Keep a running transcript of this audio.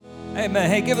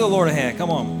Amen. Hey, give the Lord a hand. Come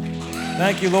on.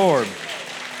 Thank you, Lord.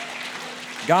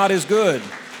 God is good.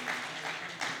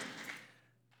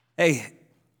 Hey,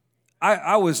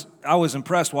 I was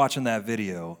impressed watching that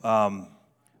video.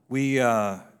 We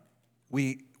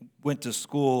went to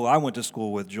school. I went to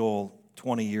school with Joel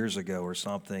 20 years ago or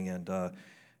something, and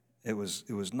it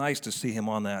was nice to see him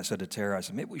on that. I said to Tara, I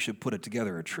said, maybe we should put it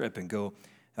together a trip and go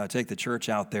take the church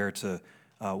out there to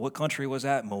what country was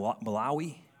that?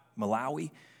 Malawi,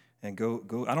 and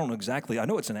go. I don't know exactly. I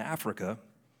know it's in Africa.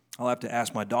 I'll have to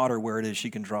ask my daughter where it is. She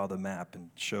can draw the map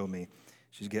and show me.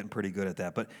 She's getting pretty good at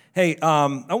that. But hey,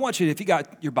 I want you, if you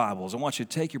got your Bibles, I want you to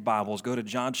take your Bibles, go to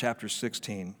John chapter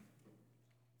 16.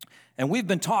 And we've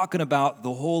been talking about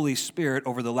the Holy Spirit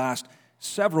over the last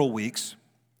several weeks.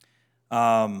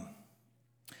 And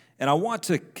I want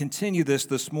to continue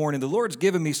this morning. The Lord's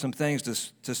given me some things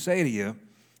to say to you.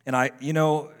 And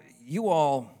you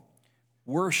all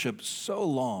worship so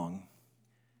long.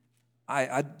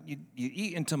 You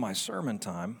eat into my sermon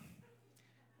time.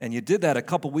 And you did that a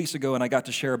couple weeks ago, and I got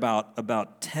to share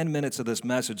about 10 minutes of this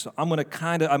message. So I'm going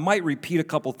to I might repeat a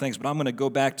couple things, but I'm going to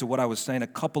go back to what I was saying a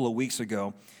couple of weeks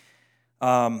ago.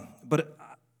 But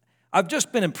I've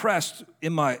just been impressed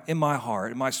in my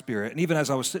heart, in my spirit, and even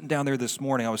as I was sitting down there this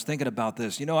morning, I was thinking about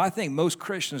this. I think most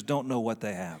Christians don't know what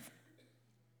they have.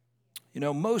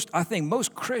 I think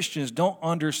most Christians don't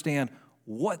understand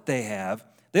what they have.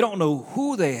 They don't know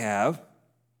who they have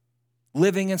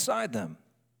living inside them.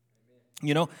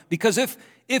 Because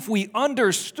if we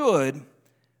understood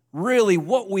really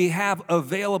what we have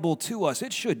available to us,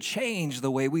 it should change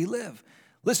the way we live.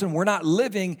 Listen, we're not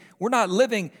living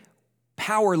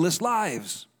powerless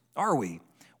lives, are we?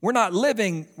 We're not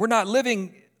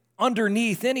living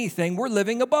underneath anything. We're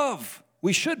living above.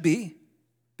 We should be,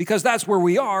 because that's where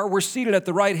we are. We're seated at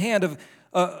the right hand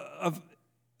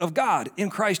of God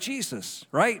in Christ Jesus,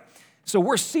 right? So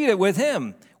we're seated with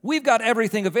Him. We've got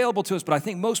everything available to us, but I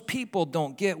think most people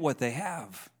don't get what they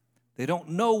have. They don't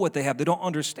know what they have. They don't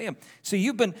understand. See,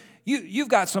 you've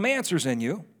got some answers in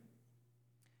you.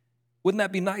 Wouldn't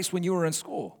that be nice when you were in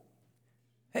school?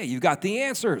 Hey, you got the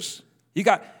answers.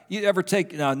 You ever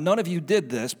take, now none of you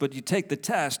did this, but you take the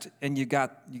test and you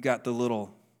got the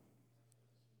little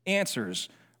answers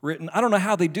written. I don't know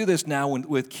how they do this now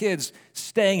with kids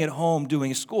staying at home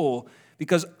doing school,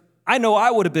 because I know I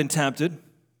would have been tempted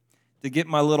to get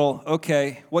my little,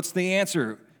 okay, what's the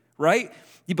answer, right?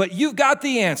 But you've got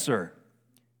the answer.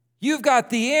 You've got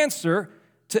the answer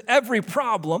to every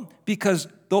problem because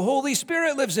the Holy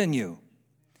Spirit lives in you.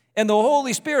 And the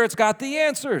Holy Spirit's got the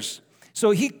answers. So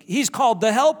he's called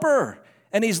the helper,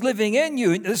 and he's living in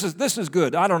you. This is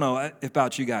good. I don't know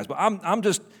about you guys, but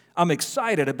I'm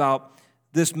excited about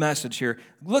this message here.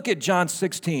 Look at John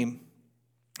 16,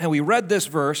 and we read this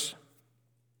verse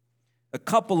a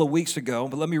couple of weeks ago,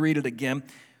 but let me read it again.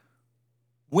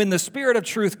 When the Spirit of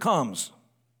truth comes,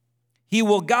 He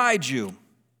will guide you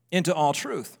into all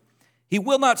truth. He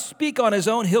will not speak on His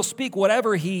own. He'll speak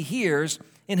whatever He hears,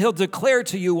 and He'll declare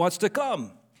to you what's to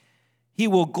come. He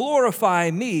will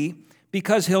glorify Me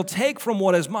because He'll take from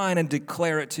what is mine and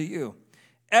declare it to you.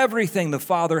 Everything the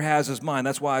Father has is mine.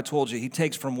 That's why I told you He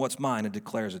takes from what's mine and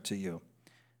declares it to you.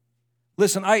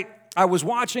 Listen, I was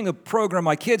watching a program.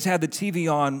 My kids had the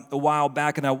TV on a while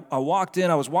back, and I walked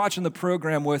in. I was watching the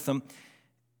program with them,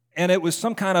 and it was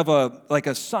some kind of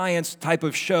a science type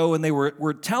of show, and they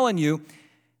were telling you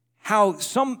how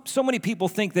so many people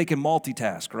think they can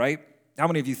multitask, right? How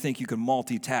many of you think you can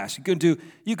multitask?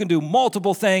 You can do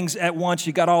multiple things at once.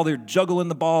 You got all their juggling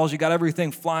the balls. You got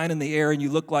everything flying in the air, and you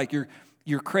look like you're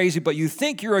crazy, but you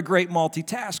think you're a great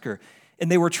multitasker.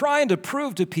 And they were trying to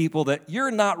prove to people that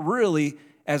you're not really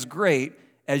as great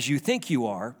as you think you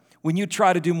are when you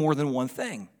try to do more than one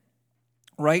thing,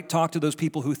 right? Talk to those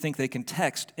people who think they can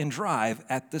text and drive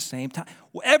at the same time.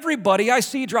 Well, everybody I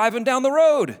see driving down the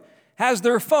road has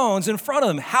their phones in front of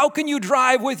them. How can you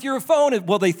drive with your phone?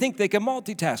 Well, they think they can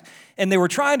multitask. And they were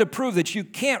trying to prove that you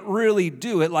can't really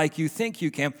do it like you think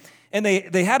you can. And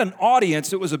they had an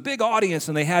audience. It was a big audience,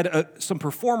 and they had some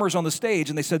performers on the stage,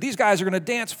 and they said, these guys are going to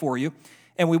dance for you,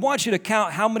 and we want you to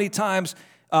count how many times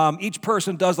each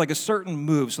person does like a certain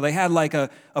move. So they had like a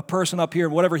person up here,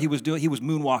 and whatever he was doing, he was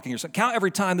moonwalking or something. Count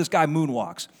every time this guy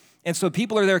moonwalks. And so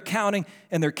people are there counting,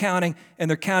 and they're counting,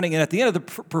 and they're counting. And at the end of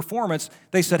the performance,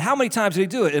 they said, how many times did he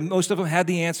do it? And most of them had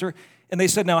the answer. And they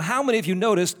said, now, how many of you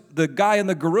noticed the guy in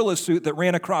the gorilla suit that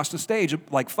ran across the stage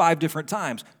like 5 different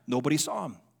times? Nobody saw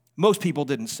him. Most people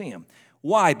didn't see him.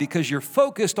 Why? Because you're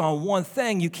focused on one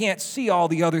thing. You can't see all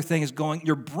the other things going.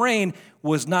 Your brain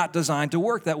was not designed to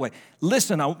work that way.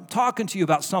 Listen, I'm talking to you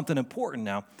about something important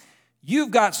now.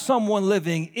 You've got someone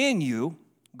living in you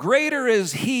Greater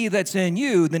is he that's in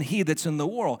you than he that's in the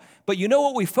world. But you know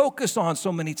what we focus on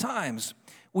so many times?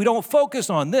 We don't focus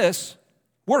on this.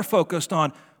 We're focused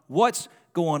on what's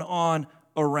going on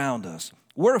around us.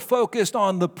 We're focused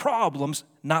on the problems,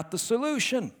 not the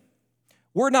solution.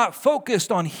 We're not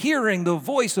focused on hearing the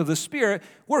voice of the Spirit.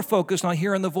 We're focused on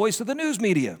hearing the voice of the news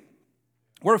media.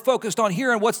 We're focused on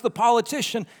hearing what's the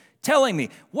politician telling me.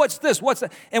 What's this? What's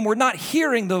that? And we're not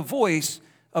hearing the voice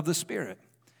of the Spirit.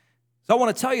 So I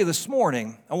want to tell you this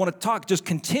morning, I want to just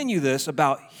continue this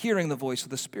about hearing the voice of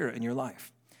the Spirit in your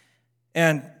life.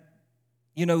 And,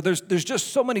 you know, there's just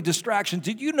so many distractions.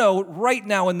 Did you know right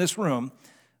now in this room,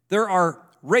 there are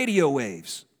radio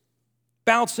waves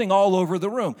bouncing all over the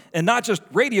room? And not just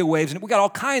radio waves, we got all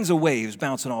kinds of waves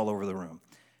bouncing all over the room.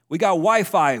 We got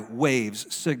Wi-Fi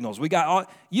waves, signals. We got all,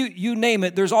 you name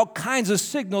it, there's all kinds of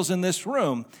signals in this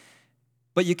room,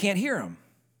 but you can't hear them.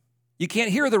 You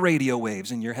can't hear the radio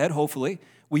waves in your head, hopefully.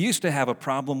 We used to have a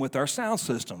problem with our sound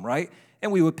system, right?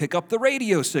 And we would pick up the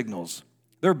radio signals.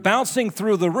 They're bouncing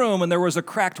through the room, and there was a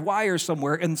cracked wire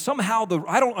somewhere, and somehow,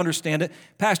 I don't understand it.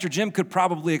 Pastor Jim could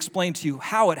probably explain to you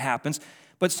how it happens,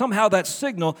 but somehow that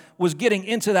signal was getting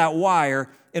into that wire,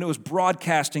 and it was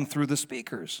broadcasting through the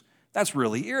speakers. That's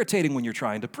really irritating when you're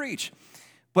trying to preach.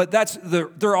 But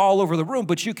they're all over the room,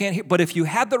 but you can't hear. But if you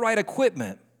had the right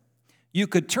equipment, you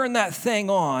could turn that thing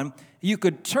on, you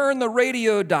could turn the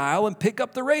radio dial and pick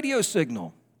up the radio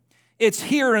signal. It's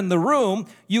here in the room.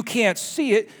 You can't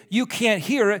see it. You can't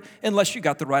hear it unless you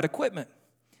got the right equipment.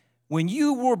 When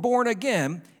you were born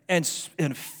again and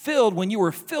when you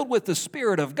were filled with the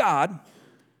Spirit of God,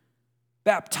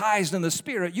 baptized in the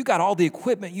Spirit, you got all the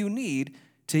equipment you need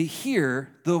to hear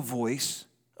the voice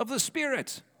of the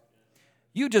Spirit.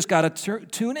 You just got to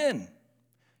tune in.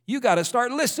 You got to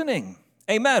start listening.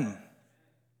 Amen.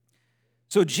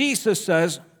 So Jesus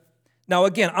says, now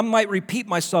again, I might repeat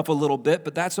myself a little bit,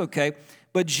 but that's okay.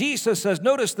 But Jesus says,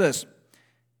 notice this,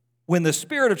 when the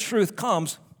Spirit of truth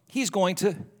comes, he's going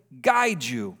to guide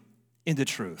you into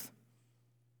truth.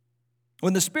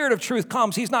 When the Spirit of truth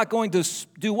comes, he's not going to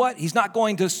do what? He's not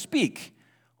going to speak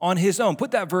on his own.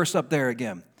 Put that verse up there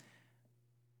again.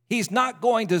 He's not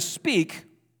going to speak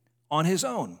on his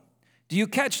own. Do you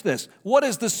catch this? What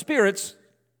is the Spirit's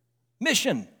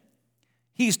mission?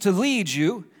 He's to lead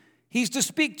you. He's to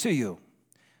speak to you.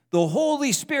 The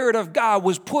Holy Spirit of God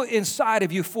was put inside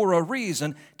of you for a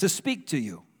reason, to speak to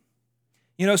you.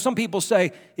 You know, some people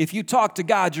say, if you talk to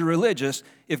God, you're religious.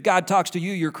 If God talks to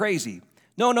you, you're crazy.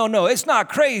 No. It's not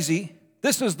crazy.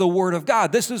 This is the Word of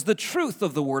God. This is the truth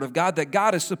of the Word of God, that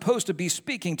God is supposed to be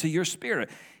speaking to your spirit.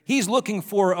 He's looking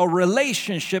for a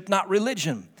relationship, not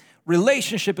religion.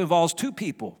 Relationship involves two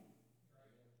people.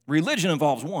 Religion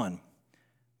involves one.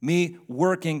 Me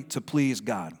working to please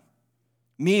God.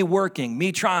 Me working,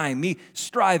 me trying, me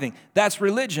striving. That's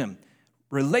religion.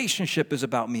 Relationship is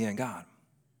about me and God.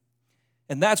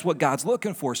 And that's what God's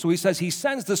looking for. So he says he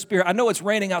sends the Spirit. I know it's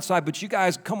raining outside, but you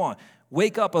guys, come on,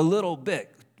 wake up a little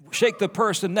bit. Shake the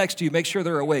person next to you. Make sure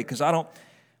they're awake, because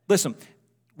listen,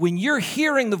 when you're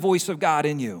hearing the voice of God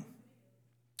in you,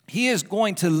 he is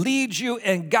going to lead you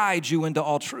and guide you into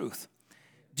all truth.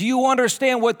 Do you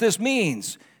understand what this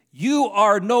means? You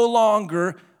are no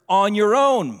longer on your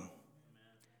own.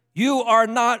 You are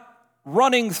not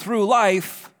running through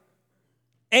life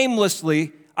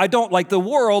aimlessly. I don't like the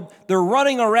world. They're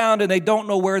running around and they don't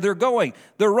know where they're going.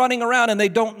 They're running around and they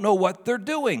don't know what they're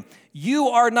doing. You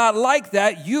are not like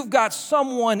that. You've got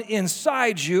someone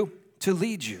inside you to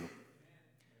lead you.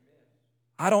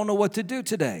 I don't know what to do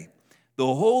today. The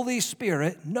Holy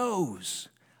Spirit knows.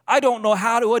 I don't know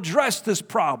how to address this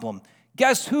problem.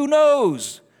 Guess who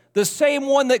knows? The same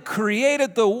one that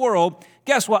created the world.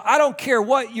 Guess what? I don't care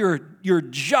what your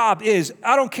job is.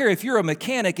 I don't care if you're a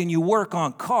mechanic and you work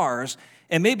on cars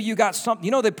and maybe you got something.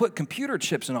 You know, they put computer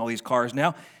chips in all these cars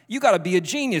now. You got to be a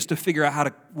genius to figure out how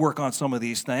to work on some of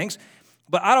these things.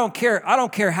 But I don't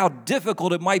care how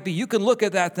difficult it might be. You can look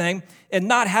at that thing and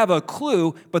not have a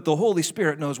clue, but the Holy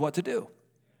Spirit knows what to do.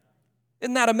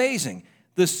 Isn't that amazing?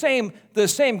 The same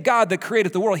God that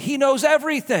created the world, he knows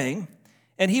everything,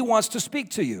 and he wants to speak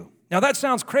to you. Now, that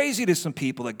sounds crazy to some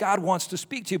people, that God wants to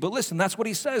speak to you. But listen, that's what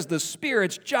he says. The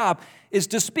Spirit's job is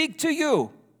to speak to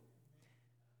you.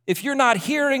 If you're not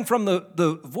hearing from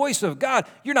the voice of God,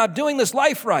 you're not doing this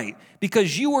life right,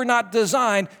 because you were not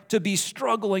designed to be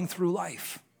struggling through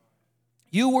life.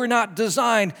 You were not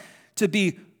designed to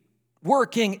be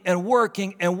working and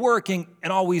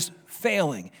always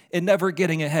failing and never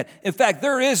getting ahead. In fact,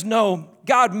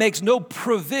 God makes no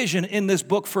provision in this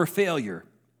book for failure.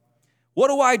 What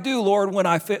do I do, Lord, when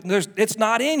I fail? It's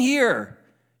not in here.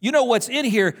 You know what's in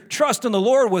here? Trust in the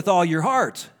Lord with all your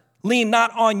heart. Lean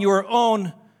not on your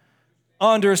own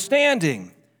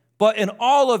understanding, but in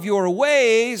all of your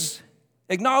ways,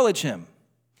 acknowledge him.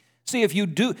 See, if you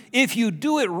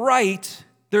do it right,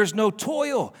 there's no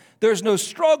toil, there's no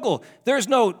struggle, there's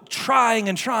no trying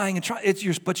and trying and trying.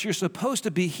 But you're supposed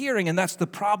to be hearing, and that's the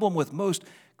problem with most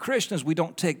Christians. We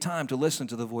don't take time to listen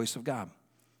to the voice of God.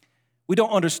 We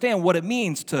don't understand what it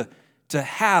means to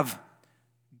have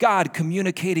God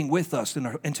communicating with us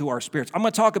into our spirits. I'm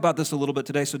going to talk about this a little bit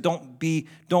today, so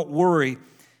don't worry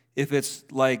if it's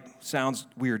sounds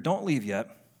weird. Don't leave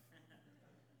yet.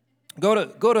 Go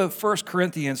to 1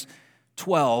 Corinthians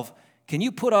 12. Can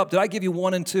you put up, did I give you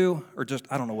 1 and 2? Or just,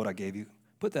 I don't know what I gave you.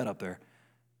 Put that up there.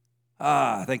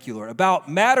 Thank you, Lord. About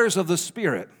matters of the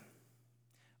Spirit.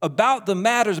 About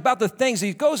the things.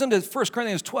 He goes into 1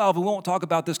 Corinthians 12, and we won't talk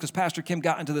about this because Pastor Kim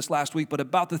got into this last week, but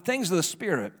about the things of the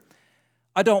Spirit,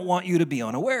 I don't want you to be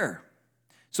unaware.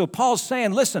 So Paul's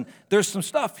saying, listen, there's some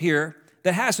stuff here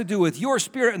that has to do with your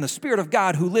spirit and the Spirit of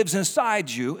God who lives inside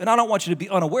you, and I don't want you to be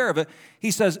unaware of it.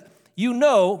 He says, you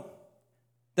know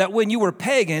that when you were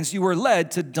pagans, you were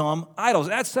led to dumb idols.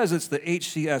 That says it's the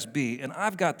HCSB, and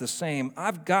I've got the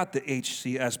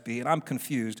HCSB, and I'm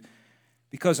confused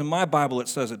because in my Bible it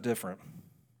says it different.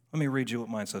 Let me read you what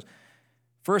mine says.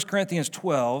 1 Corinthians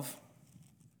 12,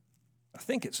 I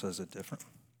think it says it different.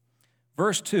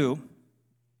 Verse 2,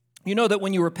 you know that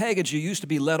when you were pagans, you used to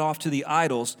be led off to the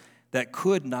idols that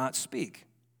could not speak.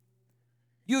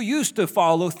 You used to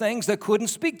follow things that couldn't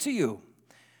speak to you.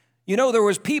 You know, there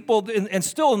was people, and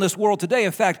still in this world today,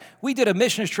 in fact, we did a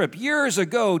missions trip years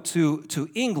ago to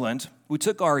England. We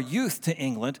took our youth to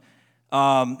England,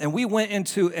 and we went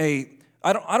into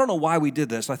I don't know why we did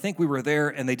this. I think we were there,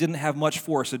 and they didn't have much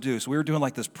for us to do. So we were doing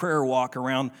this prayer walk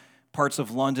around parts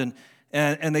of London,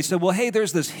 and they said, well, hey,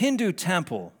 there's this Hindu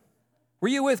temple. Were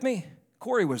you with me?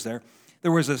 Corey was there.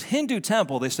 There was this Hindu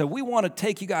temple. They said, we want to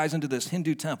take you guys into this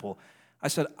Hindu temple. I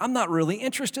said, I'm not really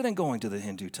interested in going to the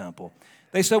Hindu temple.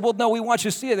 They said, well, no, we want you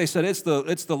to see it. They said, it's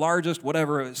the largest,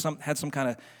 whatever, had some kind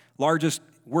of largest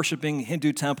worshiping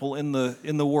Hindu temple in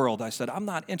the world. I said, I'm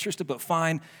not interested, but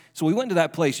fine. So we went to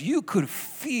that place. You could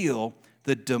feel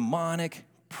the demonic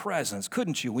presence,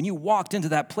 couldn't you? When you walked into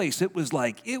that place, it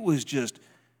was just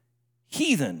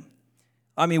heathen.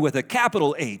 I mean, with a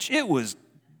capital H.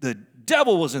 The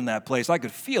devil was in that place. I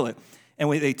could feel it. And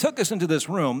when they took us into this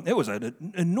room, it was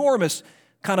an enormous,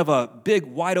 kind of a big,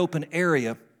 wide open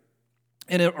area.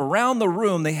 And around the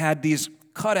room, they had these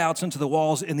cutouts into the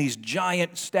walls and these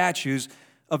giant statues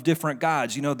of different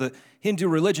gods. You know, the Hindu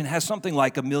religion has something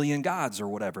like 1 million gods or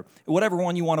whatever. Whatever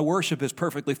one you want to worship is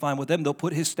perfectly fine with them. They'll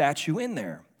put his statue in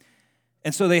there.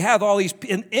 And so they have all these,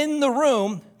 and in the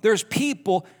room, there's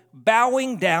people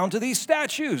bowing down to these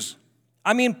statues.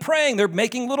 I mean, praying. They're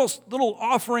making little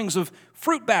offerings of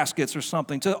fruit baskets or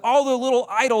something to all the little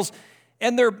idols,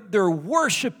 and they're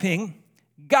worshiping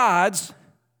gods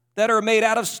that are made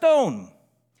out of stone.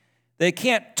 They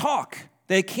can't talk.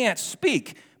 They can't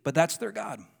speak, but that's their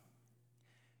God.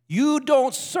 You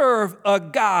don't serve a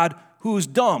God who's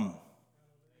dumb.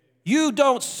 You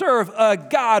don't serve a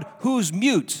God who's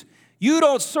mute. You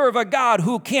don't serve a God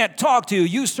who can't talk to you.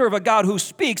 You serve a God who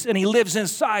speaks, and he lives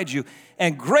inside you.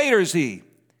 And greater is he.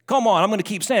 Come on, I'm going to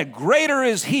keep saying it. Greater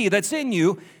is he that's in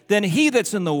you than he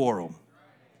that's in the world.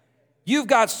 You've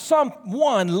got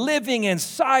someone living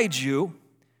inside you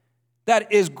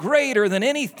that is greater than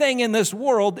anything in this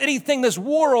world, anything this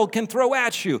world can throw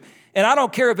at you. And I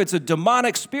don't care if it's a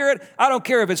demonic spirit. I don't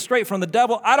care if it's straight from the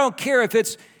devil. I don't care if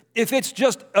it's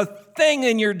just a thing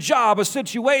in your job, a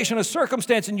situation, a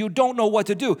circumstance, and you don't know what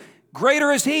to do.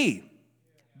 Greater is he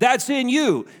that's in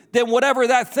you than whatever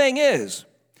that thing is.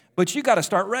 But you got to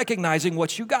start recognizing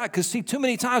what you got. Because see, too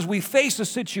many times we face a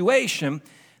situation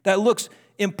that looks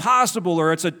impossible,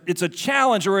 or it's a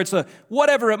challenge, or it's a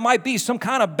whatever it might be, some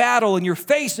kind of battle, and you're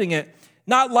facing it,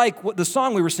 not like what the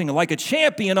song we were singing, like a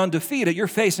champion undefeated. You're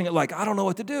facing it like, I don't know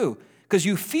what to do, because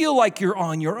you feel like you're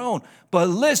on your own. But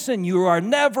listen, you are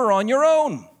never on your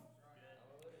own.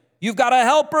 You've got a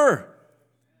helper.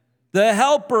 The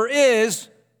helper is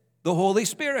the Holy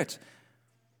Spirit.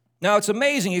 Now, it's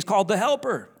amazing he's called the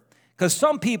helper, because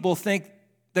some people think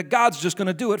that God's just going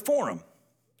to do it for them,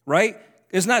 right?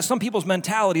 Isn't that some people's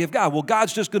mentality of God? Well,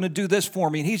 God's just going to do this for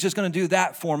me, and he's just going to do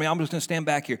that for me. I'm just going to stand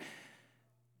back here.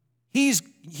 He's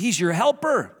your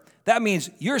helper. That means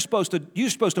you're supposed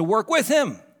to work with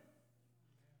him.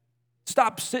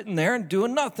 Stop sitting there and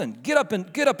doing nothing. Get up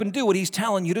and do what he's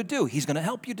telling you to do. He's going to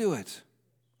help you do it.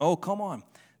 Oh, come on.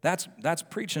 That's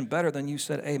preaching better than you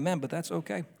said amen, but that's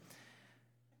okay.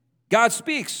 God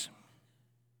speaks.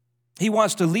 He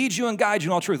wants to lead you and guide you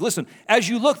in all truth. Listen, as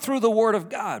you look through the Word of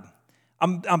God,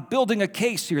 I'm building a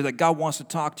case here that God wants to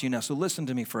talk to you now, so listen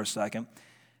to me for a second.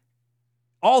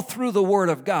 All through the Word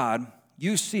of God,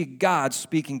 you see God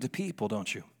speaking to people,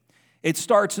 don't you? It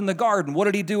starts in the garden. What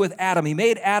did he do with Adam? He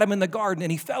made Adam in the garden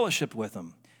and he fellowshiped with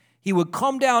him. He would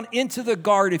come down into the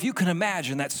garden. If you can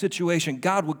imagine that situation,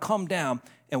 God would come down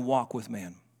and walk with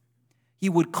man. He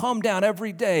would come down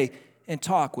every day and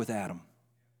talk with Adam.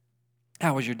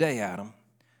 How was your day, Adam?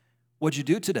 What'd you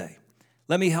do today?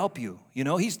 Let me help you. You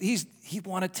know, he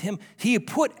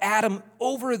put Adam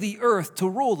over the earth to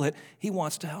rule it. He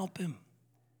wants to help him.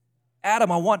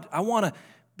 Adam, I want to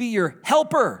be your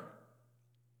helper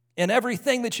in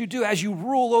everything that you do as you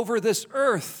rule over this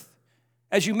earth,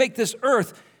 as you make this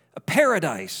earth a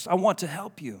paradise. I want to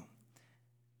help you.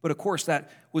 But of course,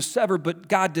 that was severed, but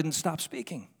God didn't stop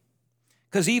speaking.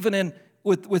 Because even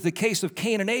with the case of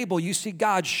Cain and Abel, you see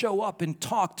God show up and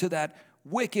talk to that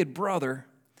wicked brother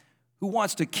who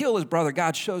wants to kill his brother.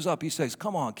 God shows up. He says,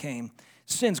 come on, Cain.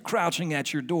 Sin's crouching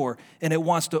at your door, and it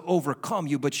wants to overcome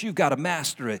you, but you've got to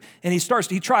master it. And he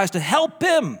tries to help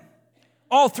him.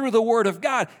 All through the Word of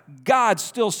God, God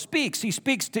still speaks. He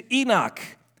speaks to Enoch,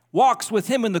 walks with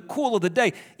him in the cool of the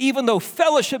day. Even though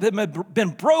fellowship had been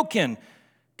broken,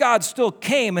 God still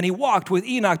came and he walked with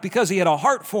Enoch because he had a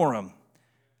heart for him.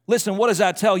 Listen, what does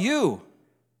that tell you?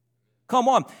 Come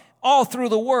on. All through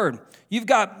the Word, you've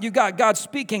got God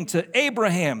speaking to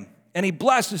Abraham, and he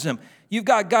blesses him. You've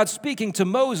got God speaking to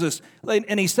Moses,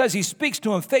 and he says he speaks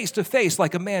to him face to face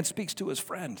like a man speaks to his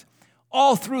friend.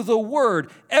 All through the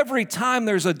Word, every time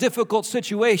there's a difficult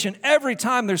situation, every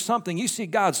time there's something, you see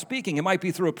God speaking. It might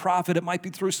be through a prophet, it might be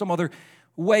through some other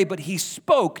way, but he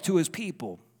spoke to his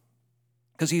people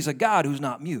because he's a God who's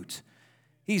not mute.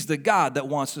 He's the God that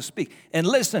wants to speak. And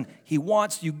listen,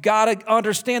 you got to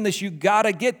understand this, you got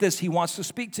to get this. He wants to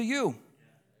speak to you.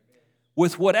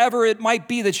 With whatever it might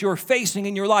be that you're facing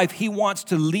in your life, he wants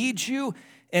to lead you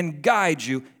and guide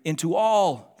you into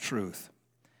all truth.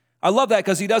 I love that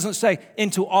because he doesn't say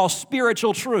into all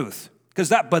spiritual truth,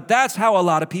 but that's how a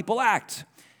lot of people act.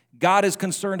 God is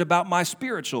concerned about my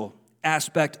spiritual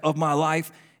aspect of my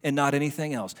life and not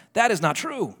anything else. That is not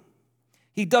true.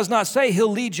 He does not say he'll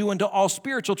lead you into all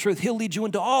spiritual truth. He'll lead you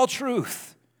into all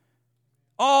truth.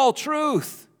 All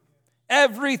truth.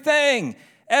 Everything.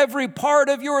 Every part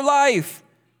of your life.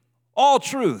 All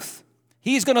truth.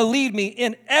 He's going to lead me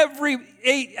in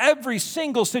every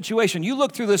single situation. You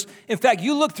look through this. In fact,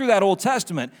 you look through that Old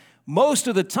Testament. Most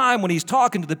of the time when he's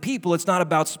talking to the people, it's not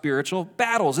about spiritual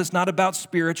battles. It's not about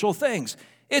spiritual things.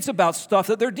 It's about stuff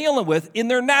that they're dealing with in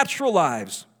their natural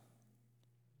lives.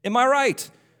 Am I right?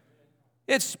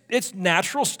 It's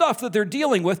natural stuff that they're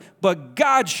dealing with, but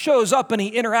God shows up and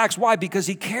he interacts. Why? Because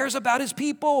he cares about his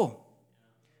people.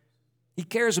 He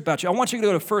cares about you. I want you to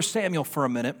go to 1 Samuel for a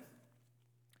minute.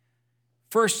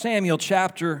 1 Samuel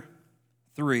chapter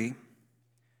 3.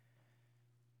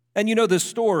 And you know the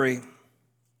story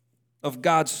of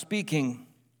God speaking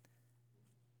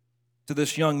to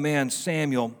this young man,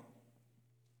 Samuel.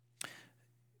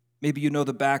 Maybe you know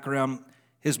the background.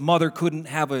 His mother couldn't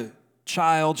have a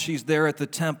child. She's there at the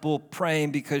temple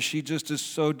praying because she just is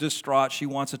so distraught. She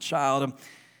wants a child.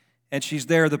 And she's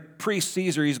there. The priest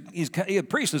sees her. The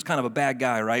priest is kind of a bad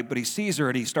guy, right? But he sees her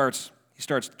and he starts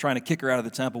trying to kick her out of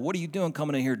the temple. What are you doing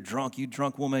coming in here drunk, you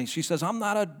drunk woman? She says, I'm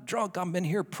not a drunk. I'm in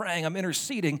here praying. I'm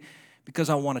interceding because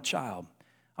I want a child.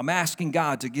 I'm asking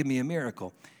God to give me a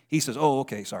miracle. He says, oh,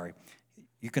 okay, sorry.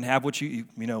 You can have what you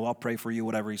know, I'll pray for you,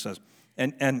 whatever he says.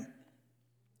 And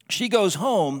she goes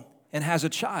home and has a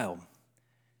child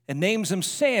and names him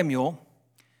Samuel,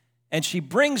 and she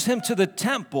brings him to the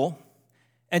temple,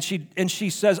 and she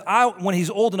says, when he's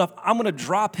old enough, I'm going to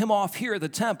drop him off here at the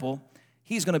temple.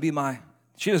 He's going to be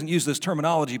she doesn't use this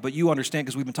terminology, but you understand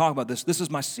because we've been talking about this. This is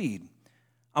my seed.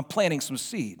 I'm planting some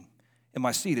seed, and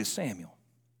my seed is Samuel.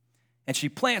 And she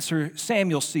plants her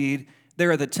Samuel seed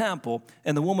there at the temple,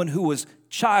 and the woman who was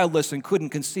childless and couldn't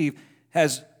conceive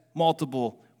has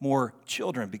multiple more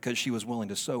children because she was willing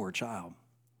to sow her child.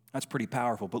 That's pretty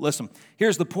powerful. But listen,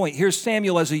 here's the point. Here's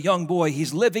Samuel as a young boy.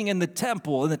 He's living in the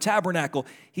temple, in the tabernacle.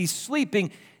 He's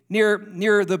sleeping near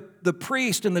the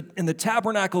priest in the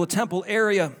tabernacle, the temple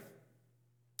area.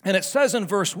 And it says in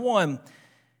verse 1,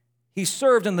 he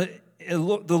served in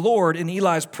the Lord in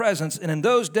Eli's presence, and in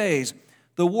those days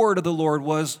the word of the Lord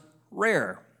was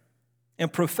rare,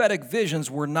 and prophetic visions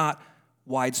were not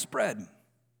widespread.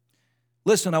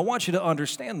 Listen, I want you to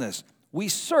understand this. We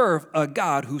serve a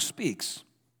God who speaks.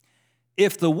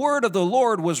 If the word of the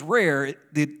Lord was rare,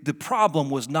 the problem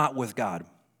was not with God.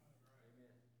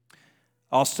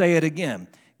 I'll say it again.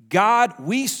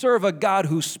 we serve a God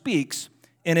who speaks,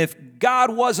 and if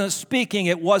God wasn't speaking,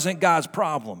 it wasn't God's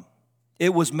problem.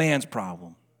 It was man's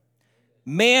problem.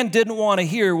 Man didn't want to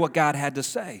hear what God had to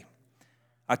say.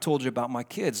 I told you about my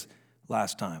kids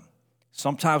last time.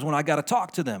 Sometimes when I got to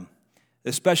talk to them,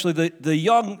 especially the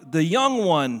young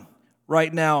one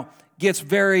right now gets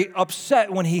very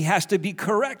upset when he has to be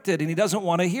corrected and he doesn't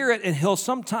want to hear it, and he'll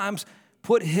sometimes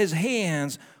put his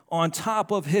hands on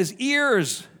top of his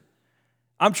ears.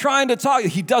 I'm trying to talk.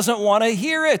 He doesn't want to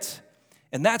hear it.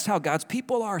 And that's how God's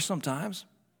people are sometimes.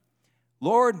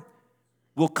 Lord,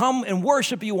 we'll come and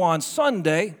worship you on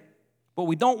Sunday, but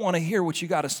we don't want to hear what you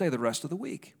got to say the rest of the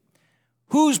week.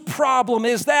 Whose problem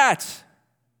is that?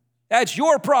 That's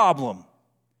your problem.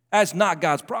 That's not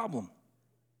God's problem.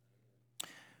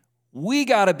 We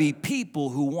got to be people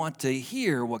who want to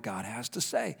hear what God has to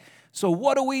say. So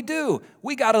what do?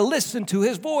 We got to listen to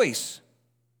his voice.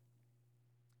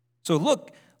 So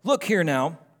look here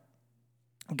now.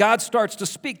 God starts to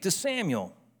speak to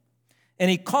Samuel.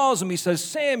 And he calls him. He says,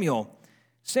 Samuel.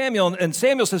 And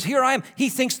Samuel says, here I am. He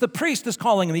thinks the priest is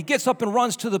calling him. He gets up and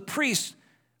runs to the priest's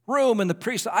room. And the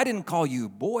priest said, I didn't call you,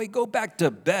 boy. Go back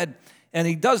to bed. And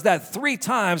he does that 3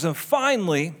 times. And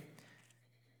finally,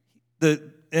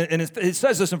 it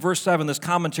says this in verse 7, this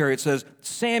commentary. It says,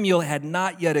 Samuel had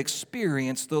not yet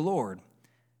experienced the Lord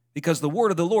because the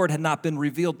word of the Lord had not been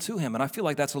revealed to him. And I feel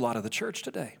like that's a lot of the church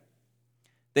today.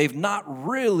 They've not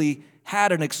really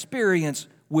had an experience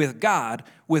with God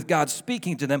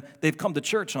speaking to them. They've come to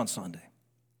church on Sunday.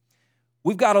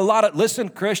 We've got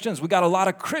Christians, we've got a lot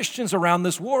of Christians around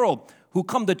this world who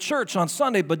come to church on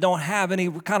Sunday but don't have any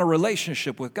kind of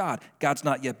relationship with God. God's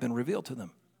not yet been revealed to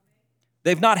them.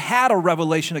 They've not had a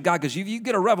revelation of God, because if you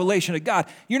get a revelation of God,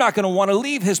 you're not going to want to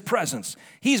leave his presence.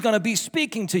 He's going to be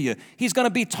speaking to you. He's going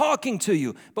to be talking to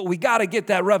you. But we got to get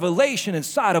that revelation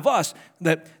inside of us,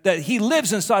 that he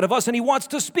lives inside of us and he wants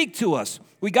to speak to us.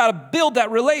 We got to build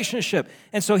that relationship.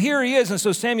 And so here he is. And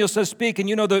so Samuel says, speak. And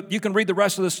you can read the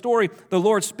rest of the story. The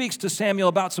Lord speaks to Samuel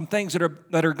about some things that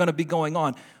are going to be going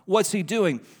on. What's he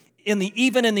doing?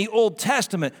 Even in the Old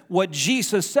Testament, what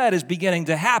Jesus said is beginning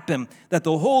to happen, that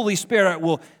the Holy Spirit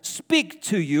will speak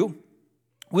to you,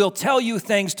 will tell you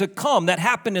things to come. That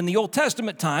happened in the Old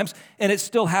Testament times, and it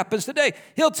still happens today.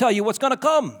 He'll tell you what's going to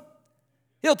come.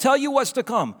 He'll tell you what's to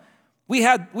come. We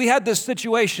had this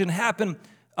situation happen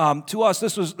to us.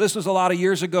 This was a lot of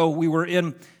years ago. We were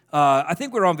I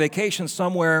think we were on vacation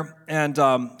somewhere, and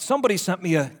somebody sent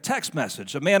me a text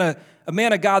message. A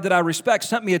man of God that I respect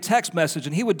sent me a text message,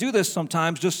 and he would do this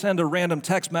sometimes, just send a random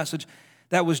text message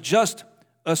that was just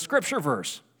a scripture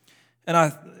verse. And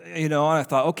I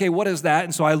thought, okay, what is that?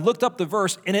 And so I looked up the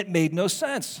verse, and it made no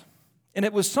sense. And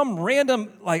it was some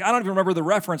random, I don't even remember the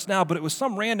reference now, but it was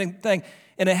some random thing,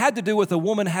 and it had to do with a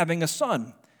woman having a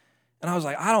son. And I was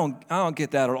like, I don't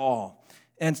get that at all.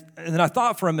 And then I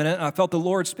thought for a minute, and I felt the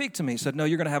Lord speak to me. He said, no,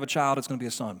 you're going to have a child. It's going to be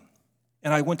a son.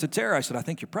 And I went to Tara. I said, I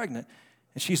think you're pregnant.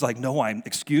 And she's like, no,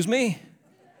 excuse me?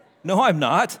 No, I'm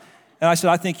not. And I said,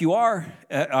 I think you are.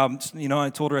 I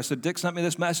told her, I said, Dick sent me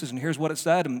this message, and here's what it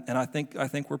said, and I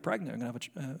think we're pregnant. I'm going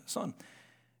to have a son.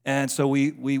 And so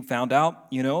we found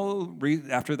out,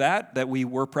 after that we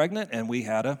were pregnant, and we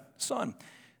had a son.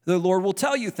 The Lord will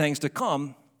tell you things to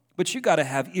come, but you got to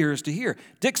have ears to hear.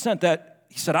 Dick sent that.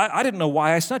 He said, I didn't know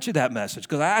why I sent you that message,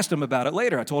 because I asked him about it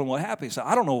later. I told him what happened. He said,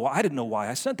 I didn't know why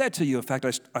I sent that to you. In fact,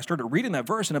 I started reading that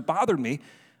verse, and it bothered me.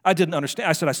 I didn't understand.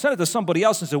 I said, I sent it to somebody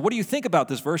else and said, what do you think about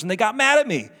this verse? And they got mad at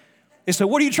me. They said,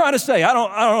 what are you trying to say? I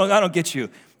don't get you.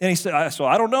 And he said, so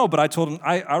I don't know, but I told him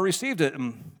I received it.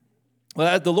 And,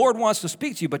 the Lord wants to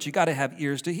speak to you, but you got to have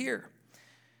ears to hear.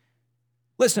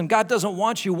 Listen, God doesn't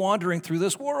want you wandering through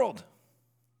this world.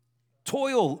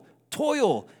 Toil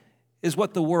is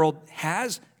what the world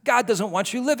has. God doesn't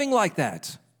want you living like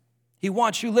that. He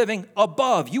wants you living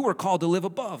above. You were called to live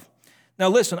above. Now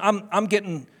listen, I'm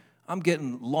getting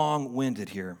long-winded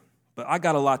here, but I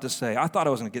got a lot to say. I thought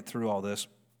I was going to get through all this.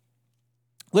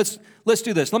 Let's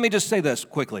do this. Let me just say this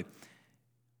quickly.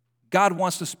 God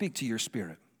wants to speak to your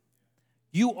spirit.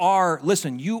 You are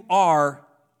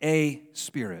a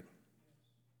spirit.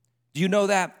 Do you know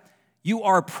that? You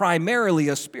are primarily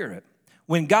a spirit.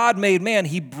 When God made man,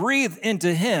 he breathed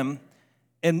into him,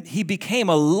 and he became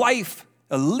a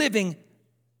living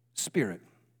spirit.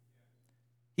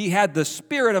 He had the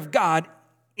Spirit of God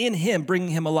in him, bringing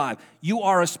him alive. You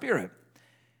are a spirit.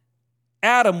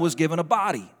 Adam was given a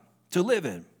body to live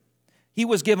in. He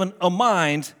was given a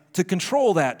mind to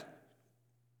control that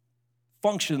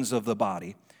functions of the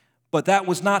body, but that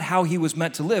was not how he was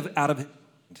meant to live out of it.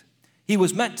 He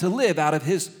was meant to live out of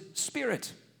his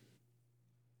spirit.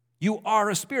 You are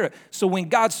a spirit. So when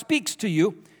God speaks to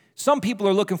you, some people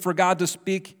are looking for God to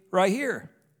speak right here.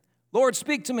 Lord,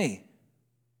 speak to me.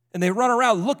 And they run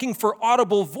around looking for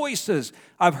audible voices.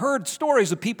 I've heard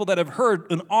stories of people that have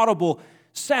heard an audible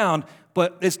sound,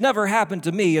 but it's never happened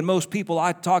to me, and most people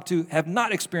I talk to have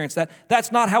not experienced that.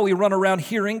 That's not how we run around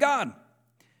hearing God.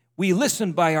 We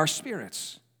listen by our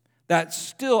spirits. That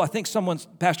still, I think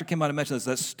Pastor Kim might have mentioned this,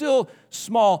 that still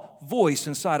small voice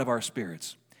inside of our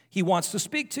spirits. He wants to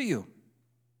speak to you.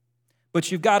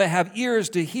 But you've got to have ears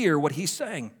to hear what he's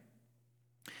saying.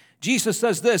 Jesus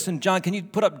says this in John, can you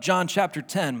put up John chapter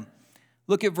 10?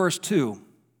 Look at verse 2.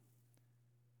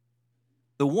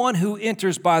 The one who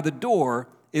enters by the door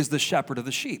is the shepherd of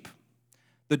the sheep.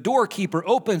 The doorkeeper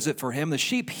opens it for him. The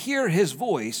sheep hear his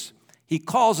voice. He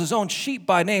calls his own sheep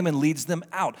by name and leads them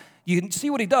out. You can see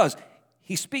what he does.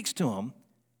 He speaks to them,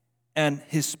 and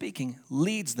his speaking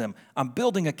leads them. I'm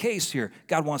building a case here.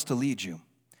 God wants to lead you.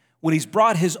 When he's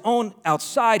brought his own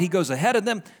outside, he goes ahead of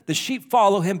them. The sheep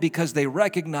follow him because they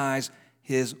recognize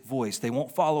his voice. They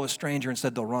won't follow a stranger.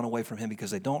 Instead, they'll run away from him because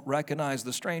they don't recognize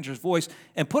the stranger's voice.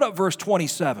 And put up verse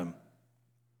 27.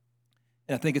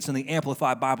 And I think it's in the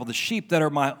Amplified Bible. The sheep that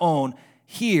are my own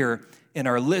hear and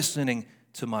are listening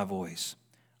to my voice.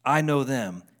 I know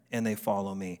them, and they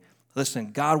follow me.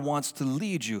 Listen, God wants to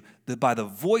lead you by the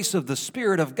voice of the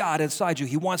Spirit of God inside you.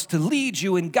 He wants to lead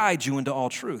you and guide you into all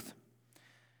truth.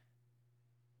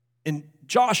 In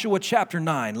Joshua chapter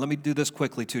 9, let me do this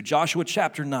quickly too. Joshua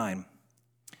chapter 9,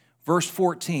 verse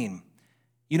 14.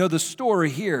 You know the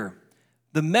story here.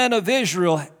 The men of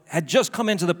Israel had just come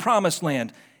into the promised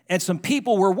land, and some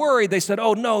people were worried. They said,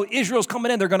 oh no, Israel's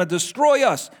coming in. They're going to destroy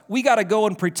us. We got to go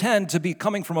and pretend to be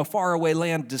coming from a faraway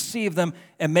land, deceive them,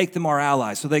 and make them our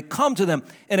allies. So they come to them,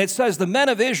 and it says the men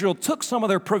of Israel took some of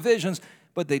their provisions,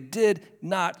 but they did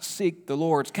not seek the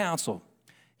Lord's counsel.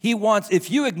 He wants,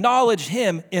 if you acknowledge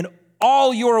him in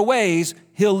all your ways,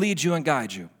 he'll lead you and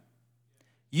guide you.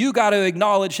 You got to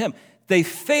acknowledge him. They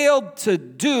failed to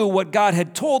do what God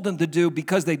had told them to do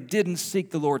because they didn't seek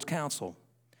the Lord's counsel.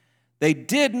 They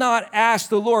did not ask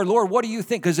the Lord, Lord, what do you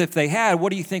think? Because if they had,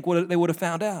 what do you think they would have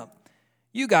found out?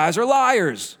 You guys are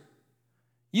liars.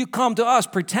 You come to us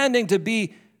pretending to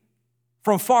be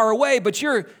from far away, but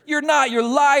you're not. You're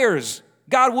liars.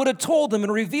 God would have told them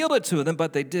and revealed it to them,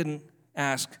 but they didn't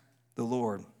ask the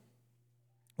Lord.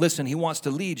 Listen, he wants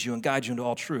to lead you and guide you into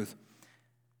all truth.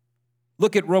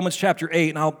 Look at Romans chapter 8,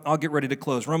 and I'll get ready to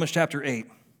close. Romans chapter 8.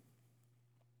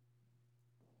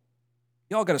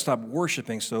 Y'all got to stop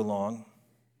worshiping so long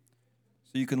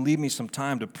so you can leave me some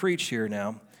time to preach here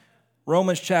now.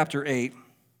 Romans chapter 8.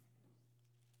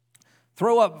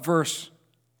 Throw up verse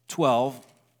 12.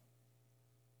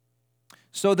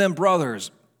 So then,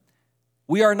 brothers,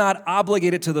 we are not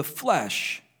obligated to the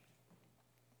flesh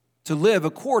to live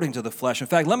according to the flesh. In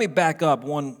fact, let me back up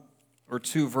one or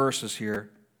two verses here.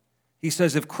 He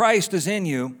says, if Christ is in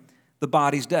you, the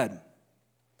body's dead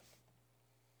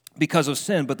because of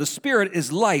sin, but the Spirit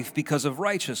is life because of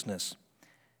righteousness.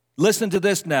 Listen to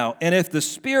this now. And if the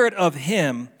Spirit of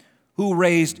him who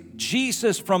raised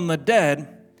Jesus from the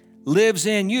dead lives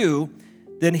in you,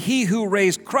 then he who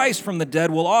raised Christ from the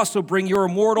dead will also bring your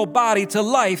mortal body to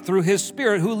life through his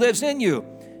Spirit who lives in you.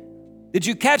 Did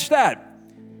you catch that?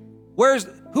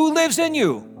 Who lives in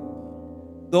you?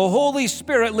 The Holy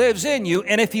Spirit lives in you,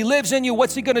 and if he lives in you,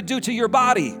 what's he going to do to your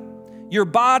body? Your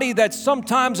body that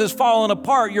sometimes is falling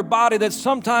apart, your body that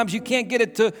sometimes you can't get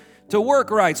it to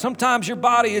work right. Sometimes your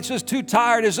body, it's just too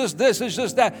tired, it's just this, it's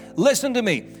just that. Listen to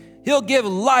me. He'll give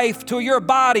life to your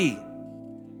body.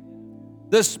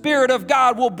 The Spirit of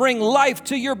God will bring life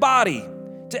to your body,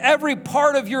 to every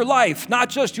part of your life, not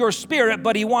just your spirit,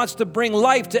 but he wants to bring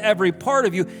life to every part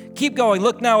of you. Keep going.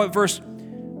 Look now at verse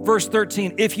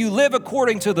 13. If you live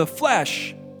according to the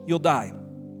flesh, you'll die.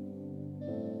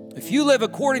 If you live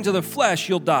according to the flesh,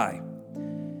 you'll die.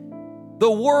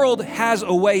 The world has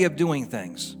a way of doing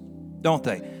things, don't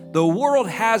they? The world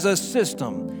has a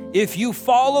system. If you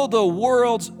follow the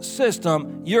world's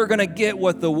system, you're going to get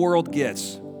what the world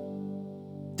gets.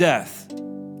 Death.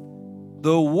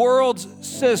 The world's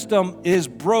system is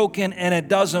broken and it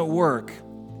doesn't work.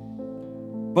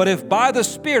 But if by the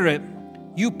Spirit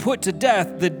you put to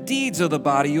death the deeds of the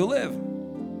body, you live.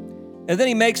 And then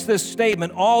he makes this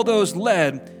statement, all those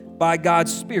led by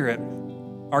God's Spirit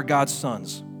are God's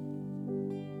sons.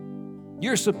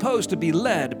 You're supposed to be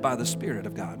led by the Spirit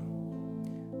of God.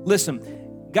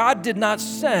 Listen, God did not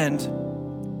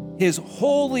send his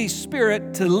Holy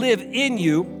Spirit to live in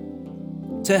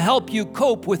you to help you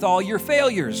cope with all your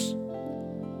failures,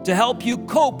 to help you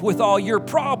cope with all your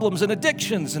problems and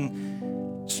addictions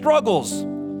and struggles.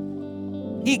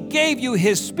 He gave you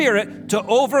His Spirit to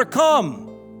overcome.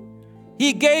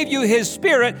 He gave you His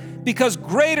Spirit because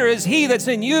greater is He that's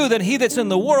in you than he that's in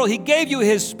the world. He gave you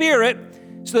His Spirit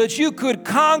so that you could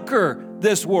conquer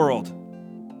this world.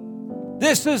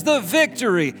 This is the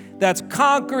victory that's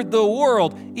conquered the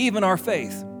world, even our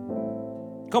faith.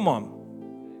 Come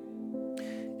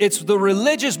on. It's the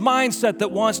religious mindset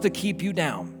that wants to keep you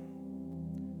down.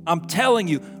 I'm telling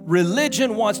you,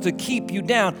 religion wants to keep you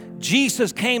down.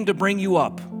 Jesus came to bring you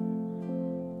up.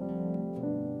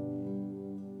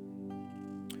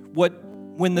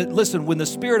 When the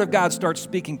Spirit of God starts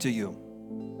speaking to you,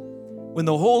 when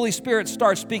the Holy Spirit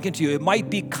starts speaking to you, it might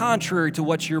be contrary to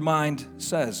what your mind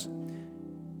says.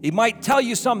 He might tell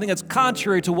you something that's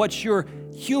contrary to what your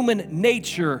human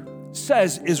nature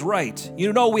says is right.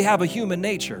 You know, we have a human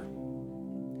nature.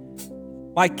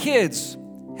 My kids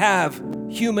have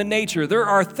human nature. There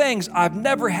are things I've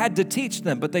never had to teach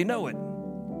them, but they know it.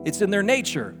 It's in their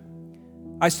nature.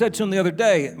 I said to them the other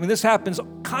day, this happens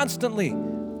constantly.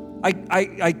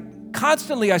 I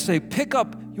constantly say, pick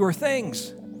up your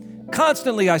things.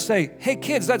 Constantly I say, hey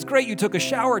kids, that's great you took a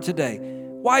shower today.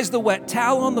 Why is the wet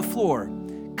towel on the floor?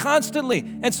 Constantly.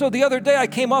 And so the other day I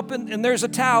came up and there's a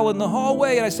towel in the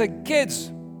hallway and I said,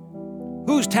 kids,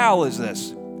 whose towel is this?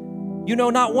 You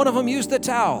know, not one of them used the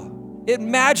towel. It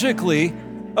magically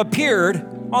appeared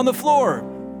on the floor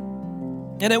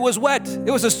and it was wet. It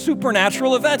was a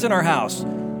supernatural event in our house.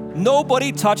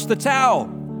 Nobody touched the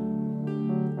towel.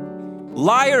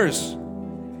 Liars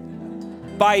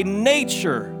by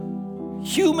nature,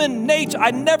 human nature.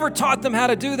 I never taught them how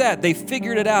to do that. They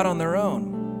figured it out on their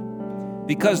own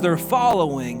because they're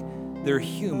following their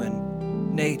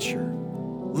human nature.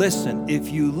 Listen, if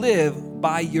you live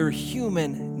by your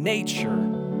human nature,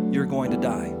 you're going to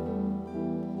die.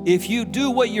 If you do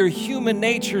what your human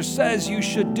nature says you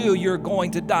should do, you're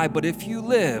going to die. But if you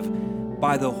live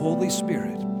by the Holy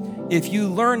Spirit, if you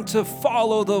learn to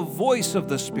follow the voice of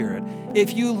the Spirit,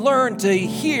 if you learn to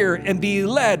hear and be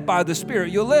led by the Spirit,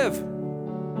 you'll live.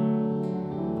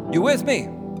 You with me?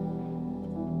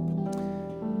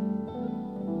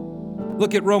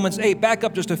 Look at Romans 8. Back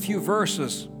up just a few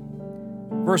verses.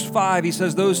 Verse 5, he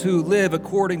says, those who live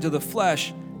according to the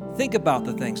flesh think about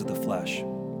the things of the flesh.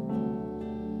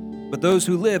 But those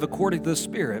who live according to the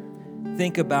Spirit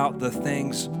think about the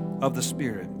things of the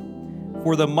Spirit.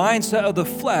 For the mindset of the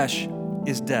flesh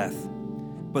is death,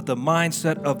 but the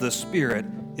mindset of the Spirit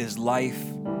is life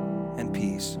and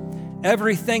peace.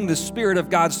 Everything the Spirit of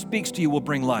God speaks to you will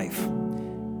bring life.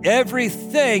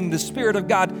 Everything the Spirit of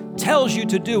God tells you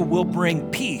to do will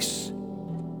bring peace.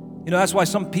 You know, that's why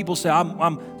some people say,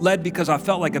 I'm led because I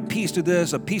felt like a peace to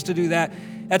this, a peace to do that.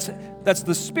 That's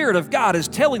the Spirit of God is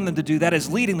telling them to do that,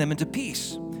 is leading them into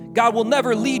peace. God will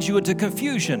never lead you into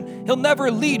confusion. He'll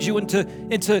never lead you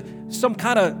into some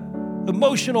kind of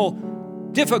emotional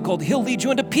difficulty. He'll lead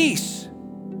you into peace.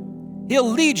 He'll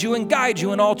lead you and guide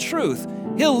you in all truth.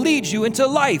 He'll lead you into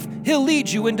life. He'll lead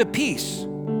you into peace.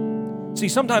 See,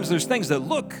 sometimes there's things that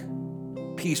look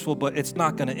peaceful, but it's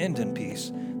not going to end in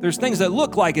peace. There's things that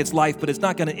look like it's life, but it's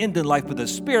not going to end in life, but the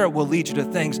Spirit will lead you to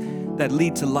things that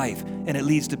lead to life, and it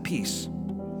leads to peace.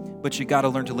 But you got to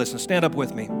learn to listen. Stand up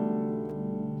with me.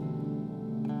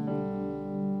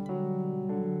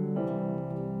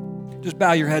 Just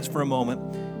bow your heads for a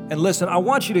moment and listen. I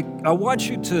want you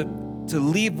to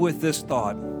leave with this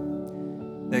thought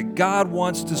that God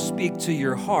wants to speak to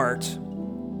your heart.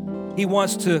 He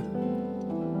wants to,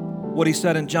 what he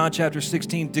said in John chapter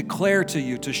 16, declare to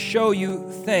you, to show you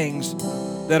things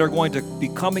that are going to be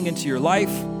coming into your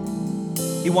life.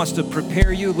 He wants to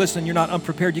prepare you. Listen, you're not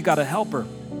unprepared. You got a helper.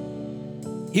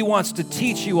 He wants to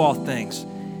teach you all things.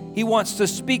 He wants to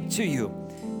speak to you.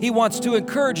 He wants to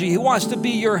encourage you. He wants to be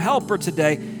your helper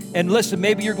today. And listen,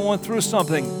 maybe you're going through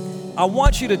something. I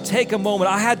want you to take a moment.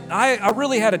 I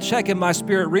really had a check in my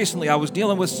spirit recently. I was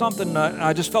dealing with something.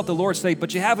 I just felt the Lord say,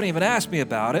 but you haven't even asked me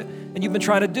about it. And you've been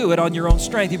trying to do it on your own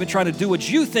strength. You've been trying to do what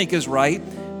you think is right.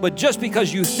 But just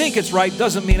because you think it's right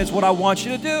doesn't mean it's what I want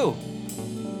you to do.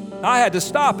 I had to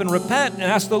stop and repent and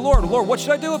ask the Lord, what should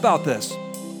I do about this?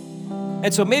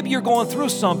 And so maybe you're going through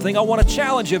something. I want to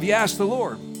challenge you if you ask the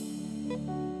Lord.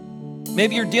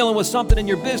 Maybe you're dealing with something in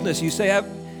your business. You say,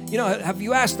 have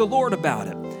you asked the Lord about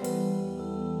it?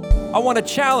 I want to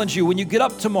challenge you when you get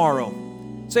up tomorrow.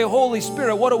 Say, Holy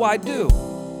Spirit, what do I do?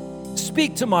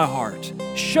 Speak to my heart.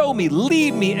 Show me,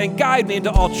 lead me, and guide me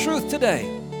into all truth today.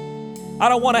 I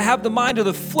don't want to have the mind of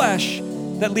the flesh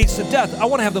that leads to death. I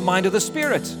want to have the mind of the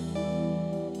Spirit.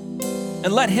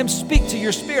 And let Him speak to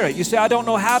your spirit. You say, I don't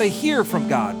know how to hear from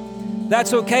God.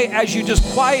 That's okay as you just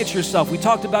quiet yourself. We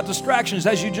talked about distractions.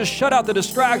 As you just shut out the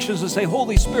distractions and say,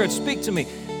 Holy Spirit, speak to me.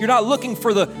 You're not looking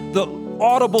for the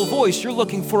audible voice. You're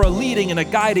looking for a leading and a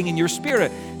guiding in your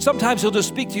spirit. Sometimes he'll just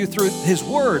speak to you through his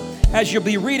word. As you'll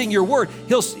be reading your word,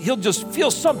 he'll just feel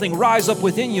something rise up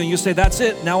within you and you say, that's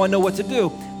it. Now I know what to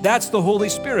do. That's the Holy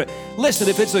Spirit. Listen,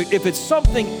 if it's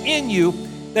something in you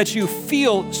that you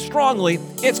feel strongly,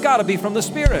 it's got to be from the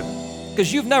Spirit,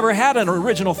 because you've never had an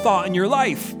original thought in your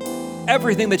life.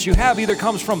 Everything that you have either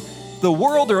comes from the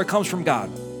world or it comes from God.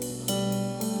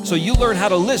 So you learn how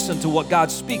to listen to what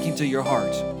God's speaking to your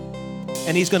heart,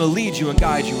 and he's going to lead you and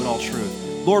guide you in all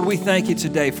truth. Lord, we thank you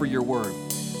today for your word.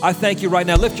 I thank you right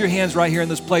now. Lift your hands right here in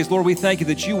this place. Lord, we thank you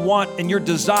that you want and your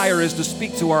desire is to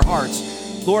speak to our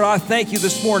hearts. Lord, I thank you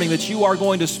this morning that you are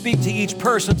going to speak to each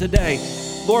person today.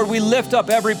 Lord, we lift up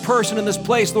every person in this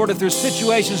place. Lord, if there's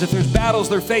situations, if there's battles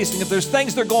they're facing, if there's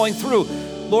things they're going through,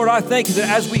 Lord, I thank you that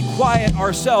as we quiet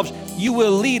ourselves, you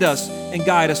will lead us and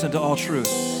guide us into all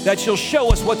truth. That you'll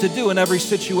show us what to do in every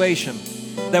situation.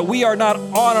 That we are not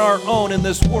on our own in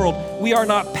this world. We are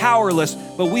not powerless,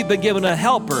 but we've been given a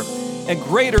helper. And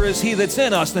greater is he that's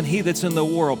in us than he that's in the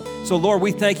world. So Lord,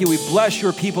 we thank you. We bless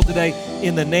your people today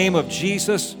in the name of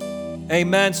Jesus.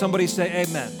 Amen. Somebody say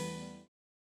amen.